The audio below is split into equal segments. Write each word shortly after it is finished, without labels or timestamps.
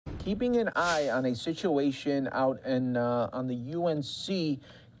keeping an eye on a situation out in on the UNC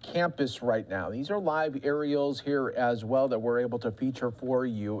campus right now. These are live aerials here as well that we're able to feature for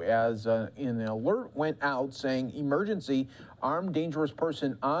you as an alert went out saying emergency, armed dangerous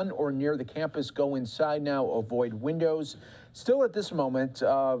person on or near the campus, go inside now, avoid windows. Still at this moment,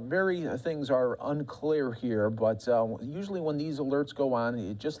 things are unclear here, but usually when these alerts go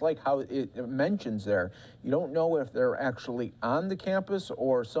on, just like how it mentions there, you don't know if they're actually on the campus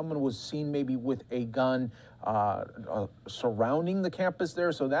or someone was seen maybe with a gun surrounding the campus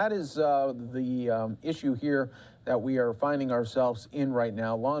there. So that is the issue here that we are finding ourselves in right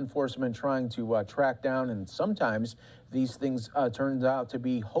now. Law enforcement trying to track down, and sometimes these things turns out to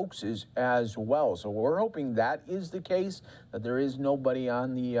be hoaxes as well. So we're hoping that is the case, that there is nobody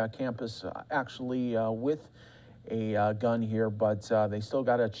on the campus actually with a gun here, but they still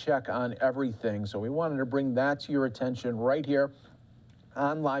got to check on everything. So we wanted to bring that to your attention right here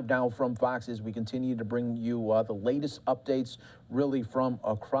on Live Now from Fox as we continue to bring you the latest updates really from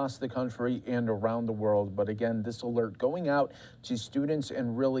across the country and around the world. But again, this alert going out to students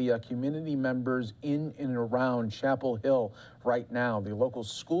and really community members in and around Chapel Hill right now. The local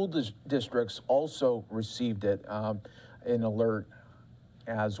school districts also received it, an alert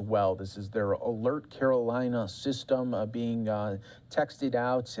as well. This is their Alert Carolina system being texted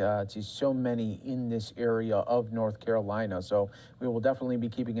out to so many in this area of North Carolina. So we will definitely be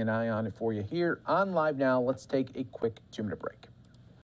keeping an eye on it for you here on Live Now. Let's take a quick 2-minute break.